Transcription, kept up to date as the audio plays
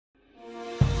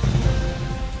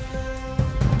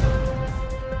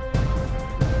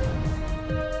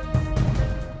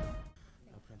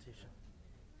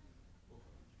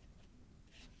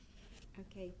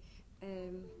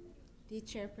the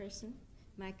chairperson,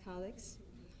 my colleagues.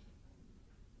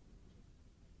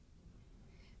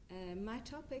 My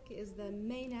topic is the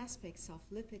main aspects of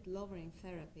lipid-lowering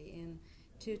therapy in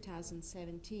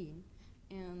 2017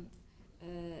 and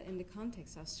in the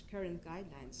context of current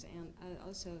guidelines, and I'll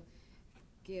also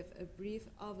give a brief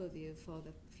overview for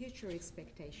the future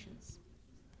expectations.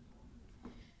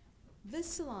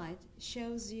 This slide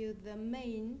shows you the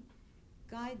main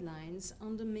guidelines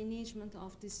on the management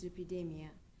of dyslipidemia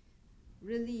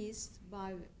released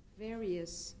by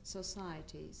various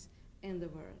societies in the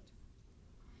world.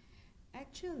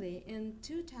 Actually, in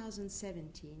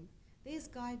 2017, these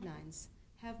guidelines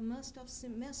have most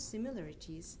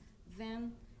similarities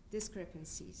than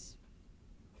discrepancies.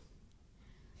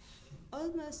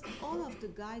 Almost all of the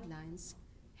guidelines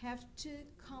have two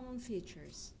common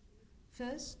features.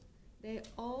 First, they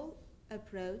all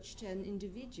approach an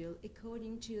individual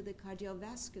according to the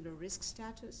cardiovascular risk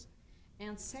status,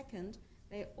 and second,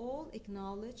 they all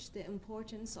acknowledge the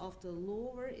importance of the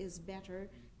lower is better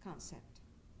concept.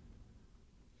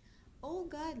 All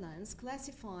guidelines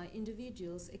classify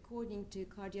individuals according to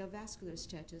cardiovascular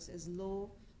status as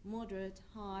low, moderate,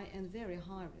 high, and very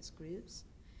high risk groups.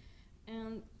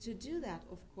 And to do that,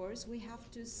 of course, we have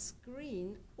to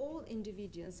screen all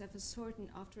individuals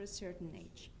after a certain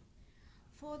age.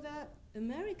 For the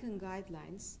American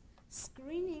guidelines,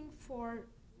 screening for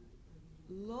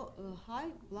high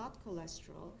blood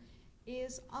cholesterol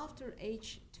is after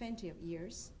age 20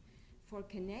 years. For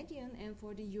Canadian and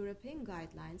for the European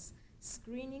guidelines,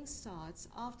 screening starts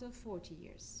after 40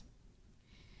 years.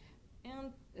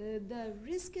 And the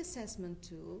risk assessment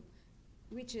tool,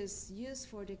 which is used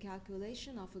for the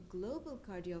calculation of a global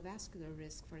cardiovascular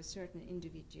risk for a certain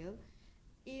individual,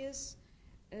 is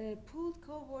a pooled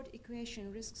cohort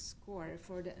equation risk score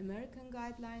for the American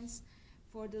guidelines.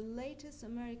 For the latest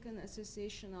American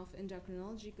Association of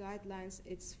Endocrinology guidelines,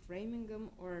 it's Framingham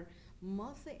or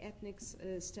multi-ethnic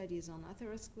studies on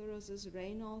atherosclerosis,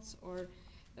 Reynolds, or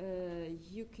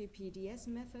UKPDS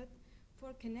method.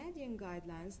 For Canadian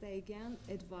guidelines, they again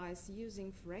advise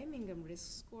using Framingham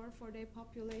risk score for their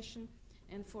population,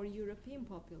 and for European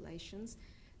populations,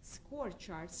 score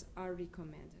charts are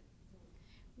recommended.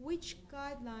 Which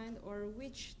guideline or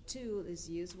which tool is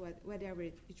used,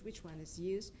 which one is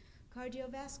used,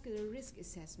 cardiovascular risk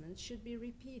assessment should be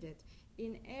repeated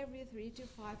in every 3 to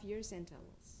 5 years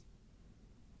intervals.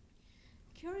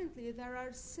 Currently, there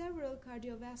are several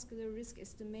cardiovascular risk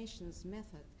estimations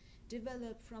methods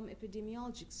developed from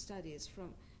epidemiologic studies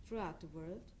throughout the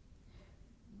world.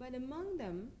 But among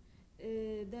them,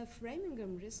 the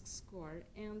Framingham risk score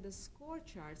and the score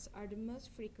charts are the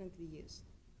most frequently used.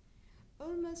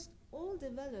 Almost all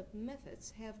developed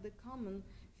methods have the common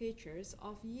features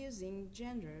of using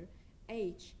gender,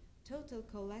 age, total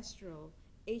cholesterol,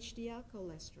 HDL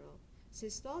cholesterol,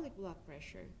 systolic blood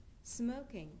pressure,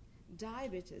 smoking,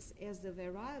 diabetes as the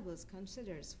variables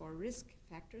considered for risk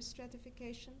factor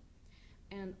stratification,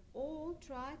 and all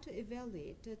try to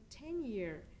evaluate the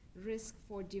 10-year risk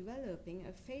for developing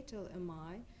a fatal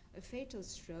MI, a fatal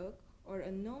stroke, or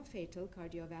a non-fatal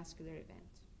cardiovascular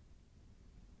event.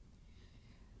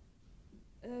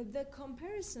 The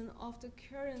comparison of the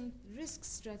current risk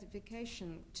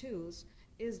stratification tools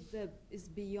is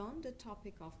beyond the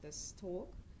topic of this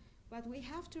talk, but we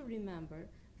have to remember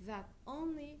that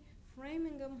only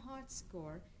Framingham Heart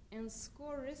Score and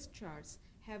score risk charts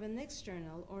have an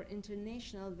external or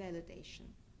international validation.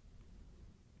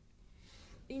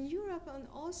 In Europe and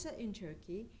also in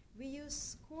Turkey, we use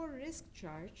score risk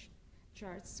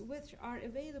charts which are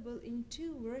available in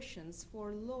two versions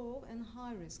for low and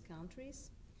high risk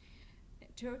countries.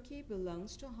 Turkey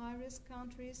belongs to high risk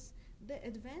countries. The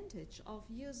advantage of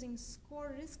using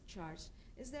score risk charts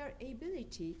is their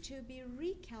ability to be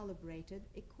recalibrated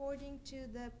according to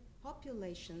the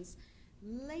population's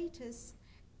latest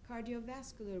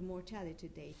cardiovascular mortality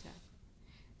data.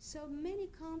 So many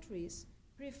countries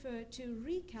prefer to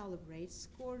recalibrate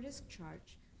score risk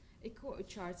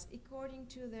charts according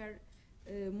to their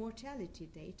mortality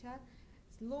data.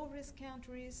 Low risk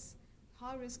countries,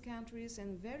 high risk countries,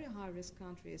 and very high risk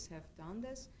countries have done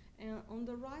this. And on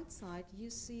the right side, you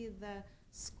see the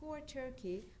score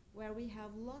Turkey, where we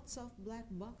have lots of black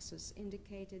boxes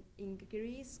indicated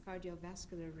increased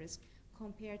cardiovascular risk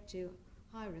compared to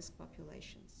high-risk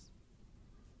populations.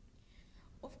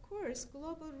 Of course,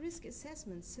 global risk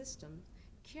assessment system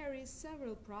carries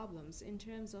several problems in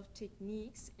terms of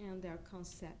techniques and their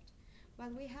concept,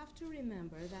 but we have to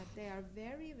remember that they are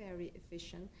very, very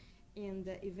efficient in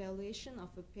the evaluation of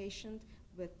a patient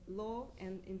with low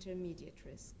and intermediate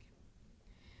risk.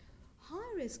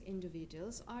 High-risk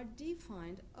individuals are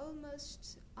defined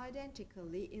almost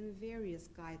identically in various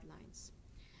guidelines.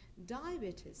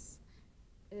 Diabetes,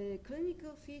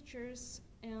 clinical features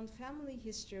and family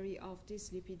history of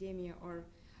dyslipidemia or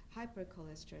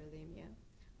hypercholesterolemia,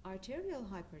 arterial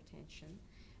hypertension,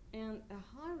 and a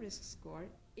high-risk score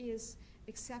is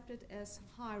accepted as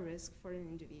high risk for an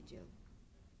individual.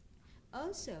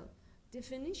 Also,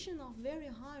 definition of very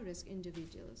high-risk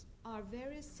individuals are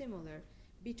very similar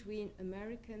between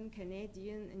American,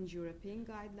 Canadian, and European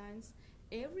guidelines.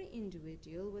 Every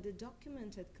individual with a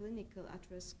documented clinical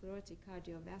atherosclerotic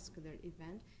cardiovascular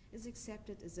event is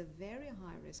accepted as a very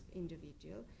high-risk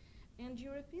individual, and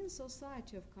European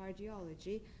Society of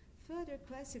Cardiology further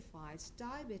classifies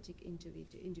diabetic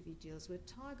individuals with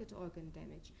target organ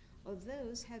damage or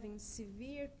those having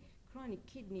severe chronic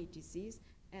kidney disease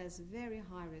as very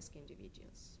high-risk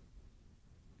individuals.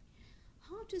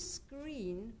 How to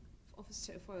screen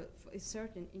for a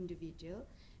certain individual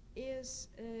is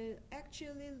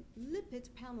actually lipid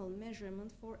panel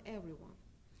measurement for everyone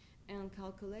and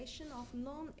calculation of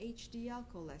non-HDL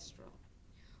cholesterol.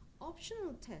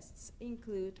 Optional tests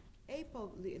include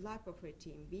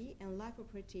lipoprotein B and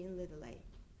lipoprotein little a.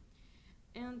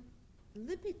 And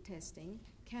lipid testing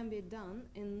can be done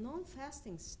in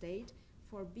non-fasting state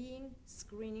for making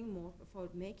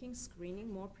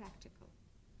screening more practical.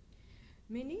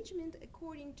 Management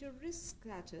according to risk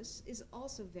status is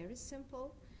also very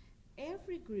simple.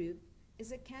 Every group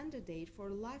is a candidate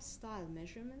for lifestyle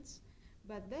measurements,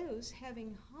 but those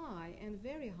having high and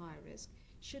very high risk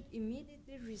should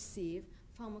immediately receive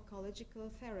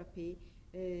pharmacological therapy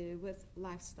with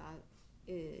lifestyle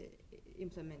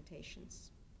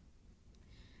implementations.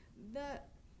 The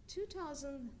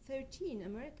 2013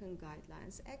 American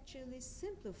guidelines actually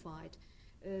simplified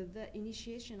the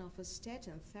initiation of a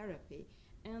statin therapy,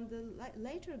 and the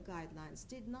later guidelines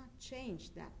did not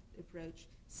change that approach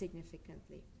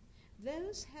significantly.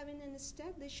 Those having an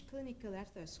established clinical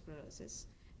atherosclerosis,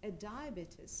 a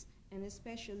diabetes, and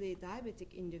especially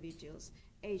diabetic individuals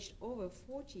aged over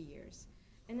 40 years,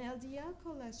 an LDL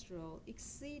cholesterol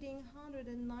exceeding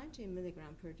 190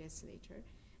 milligram per deciliter,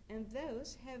 and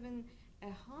those having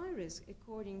a high risk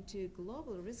according to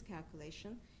global risk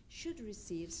calculation should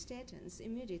receive statins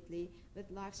immediately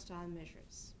with lifestyle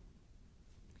measures.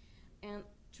 And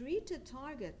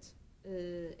treat-to-target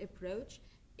approach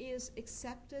is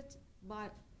accepted by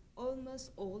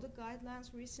almost all the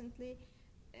guidelines recently,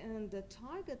 and the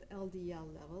target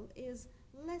LDL level is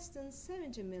less than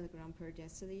 70 milligram per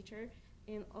deciliter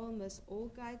in almost all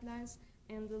guidelines,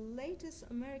 and the latest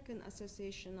American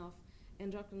Association of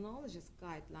Endocrinologists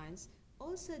guidelines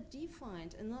also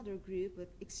defined another group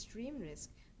with extreme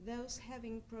risk, those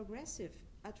having progressive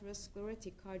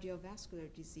atherosclerotic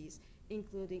cardiovascular disease,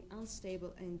 including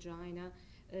unstable angina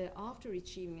after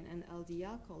achieving an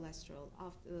LDL cholesterol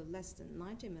of less than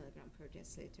 90 milligram per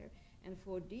deciliter. And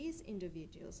for these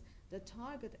individuals, the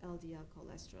target LDL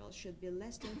cholesterol should be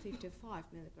less than 55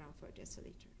 milligram per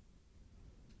deciliter.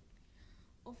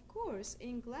 Of course,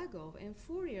 in GLAGOV and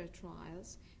Fourier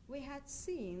trials, we had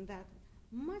seen that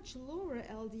much lower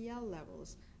LDL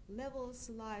levels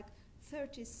like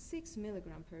 36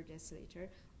 milligram per deciliter,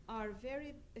 are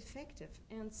very effective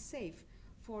and safe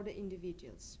for the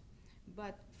individuals.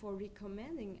 But for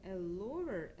recommending a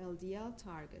lower LDL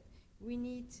target, we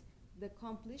need the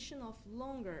completion of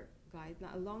longer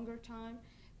time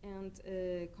and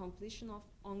completion of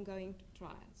ongoing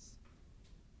trials.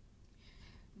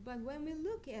 But when we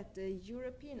look at the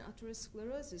European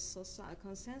Atherosclerosis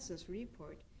Consensus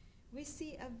Report, we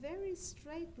see a very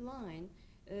straight line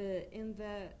in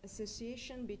the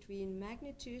association between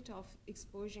magnitude of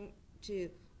exposure to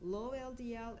low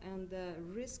LDL and the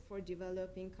risk for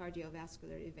developing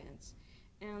cardiovascular events.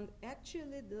 And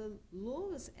actually the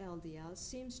lowest LDL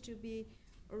seems to be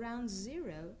around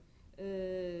 0,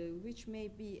 which may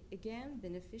be again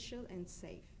beneficial and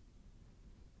safe.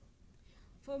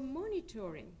 For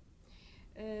monitoring,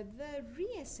 the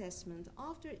reassessment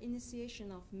after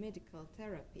initiation of medical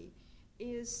therapy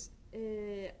is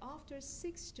after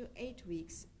 6 to 8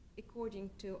 weeks according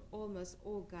to almost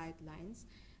all guidelines,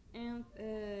 and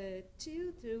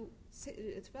 2 to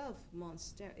 12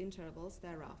 months intervals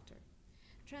thereafter.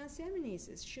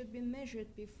 Transaminases should be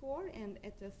measured before and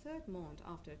at the 3rd month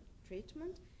after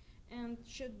treatment and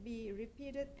should be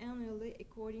repeated annually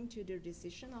according to the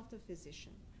decision of the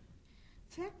physician.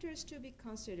 Factors to be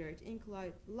considered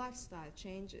include lifestyle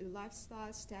change,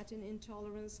 lifestyle, statin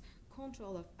intolerance,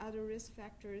 control of other risk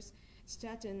factors,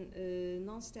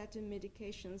 non-statin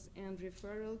medications, and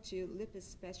referral to lipid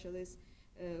specialists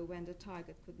when the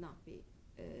target could not be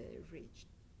reached.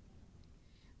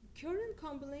 Current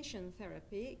combination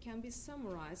therapy can be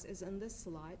summarized as in this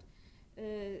slide.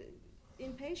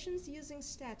 In patients using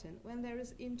statin, when there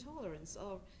is intolerance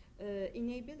or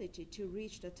inability to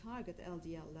reach the target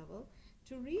LDL level,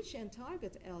 to reach and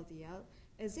target LDL,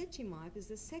 ezetimibe is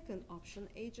the second option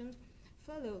agent,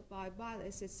 followed by bile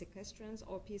acid sequestrants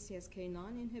or PCSK9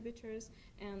 inhibitors.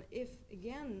 And if,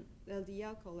 again,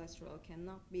 LDL cholesterol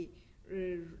cannot be,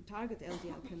 target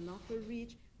LDL cannot be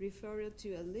reached, referral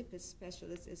to a lipid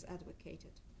specialist is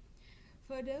advocated.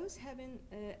 For those having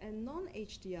a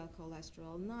non-HDL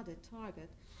cholesterol, not a target,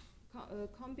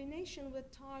 combination with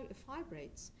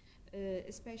fibrates,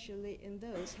 especially in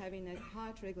those having a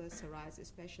high triglycerides,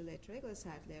 especially a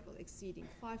triglyceride level exceeding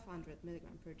 500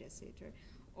 milligram per deciliter,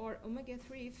 or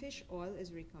omega-3 fish oil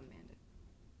is recommended.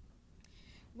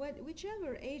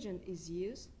 Whichever agent is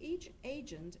used, each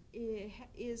agent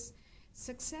is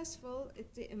successful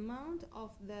if the amount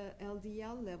of the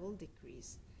LDL level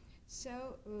decrease.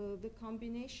 So the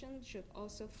combination should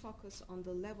also focus on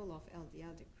the level of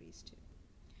LDL decrease too.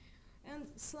 And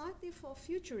slightly for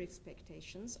future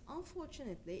expectations,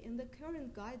 unfortunately, in the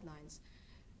current guidelines,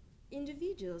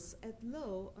 individuals at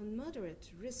low and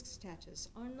moderate risk status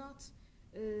are not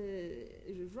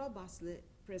robustly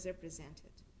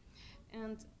represented.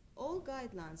 And all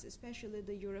guidelines, especially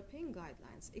the European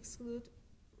guidelines, exclude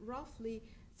roughly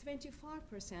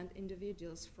 25%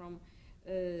 individuals from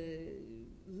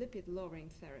lipid-lowering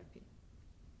therapy.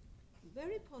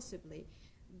 Very possibly,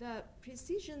 the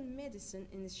precision medicine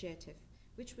initiative,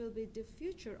 which will be the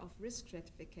future of risk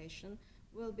stratification,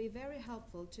 will be very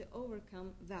helpful to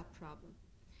overcome that problem.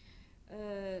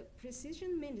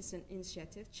 Precision medicine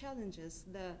initiative challenges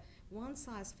the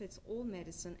one-size-fits-all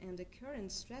medicine and the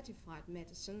current stratified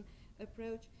medicine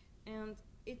approach, and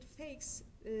it takes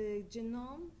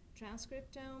genome,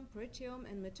 transcriptome, proteome,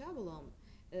 and metabolome,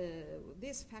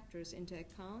 these factors into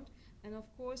account, and of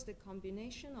course the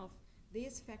combination of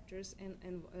these factors and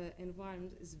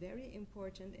environment is very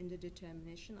important in the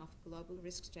determination of global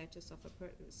risk status of a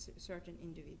certain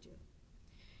individual.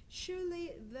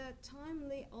 Surely the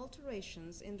timely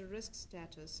alterations in the risk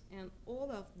status and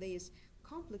all of these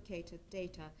complicated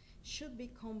data should be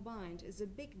combined as a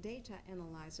big data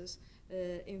analysis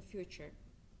in future.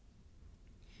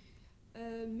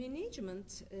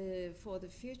 Management for the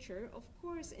future, of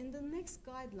course, in the next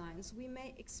guidelines we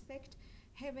may expect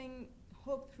having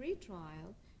HOPE-3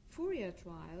 trial, FOURIER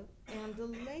trial, and the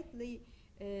lately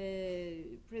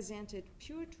presented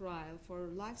PURE trial for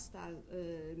lifestyle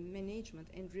management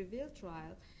and REVEAL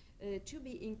trial to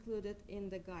be included in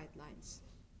the guidelines.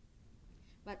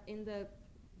 But in the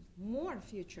more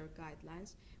future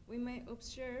guidelines, we may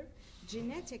observe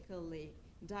genetically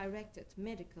directed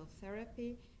medical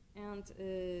therapy, and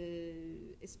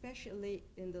especially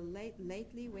in the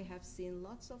lately we have seen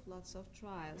lots of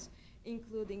trials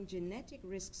including genetic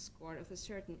risk score of a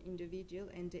certain individual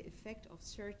and the effect of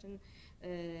certain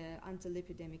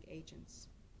antilipidemic agents.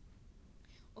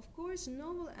 Of course,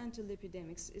 novel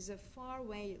antilipidemics is a far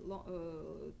way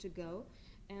to go,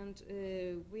 and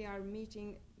we are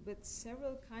meeting with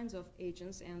several kinds of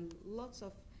agents, and lots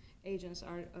of agents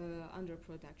are under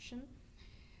production.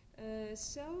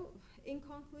 So, in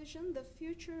conclusion, the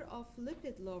future of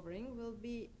lipid lowering will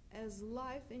be as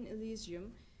life in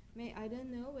Elysium. I don't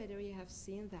know whether you have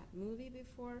seen that movie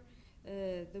before.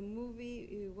 The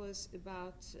movie was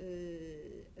about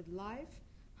life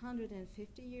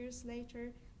 150 years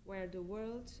later, where the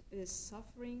world is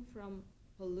suffering from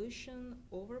pollution,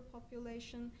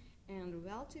 overpopulation, and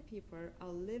wealthy people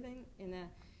are living in a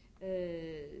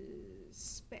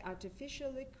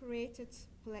artificially created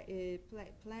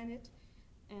planet.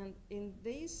 And in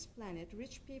this planet,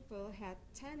 rich people had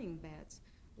tanning beds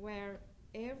where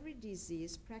every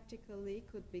disease practically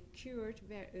could be cured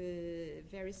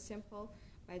very simple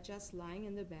by just lying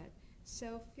in the bed.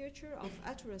 So future of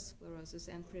atherosclerosis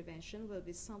and prevention will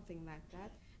be something like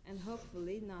that, and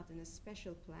hopefully not in a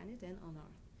special planet and on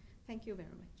Earth. Thank you very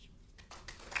much.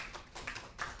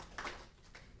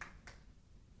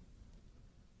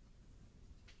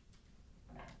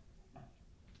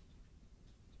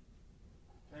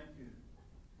 Thank you.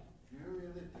 Do you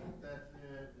really think that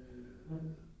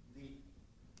the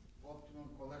optimum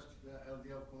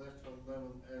LDL cholesterol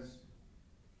level as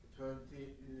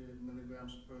 30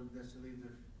 milligrams per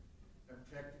deciliter a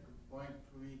practical point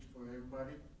to reach for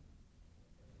everybody?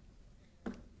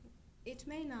 It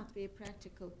may not be a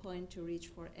practical point to reach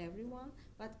for everyone,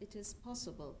 but it is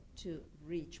possible to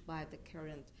reach by the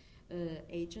current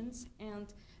agents.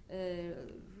 And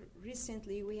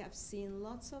recently we have seen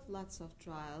lots of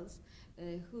trials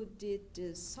who did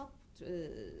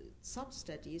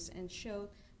sub-studies and showed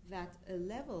that a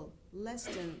level less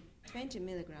than 20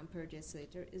 milligram per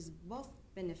deciliter is both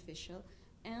beneficial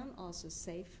and also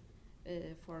safe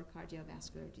for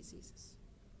cardiovascular diseases.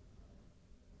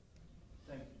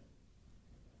 Thank you.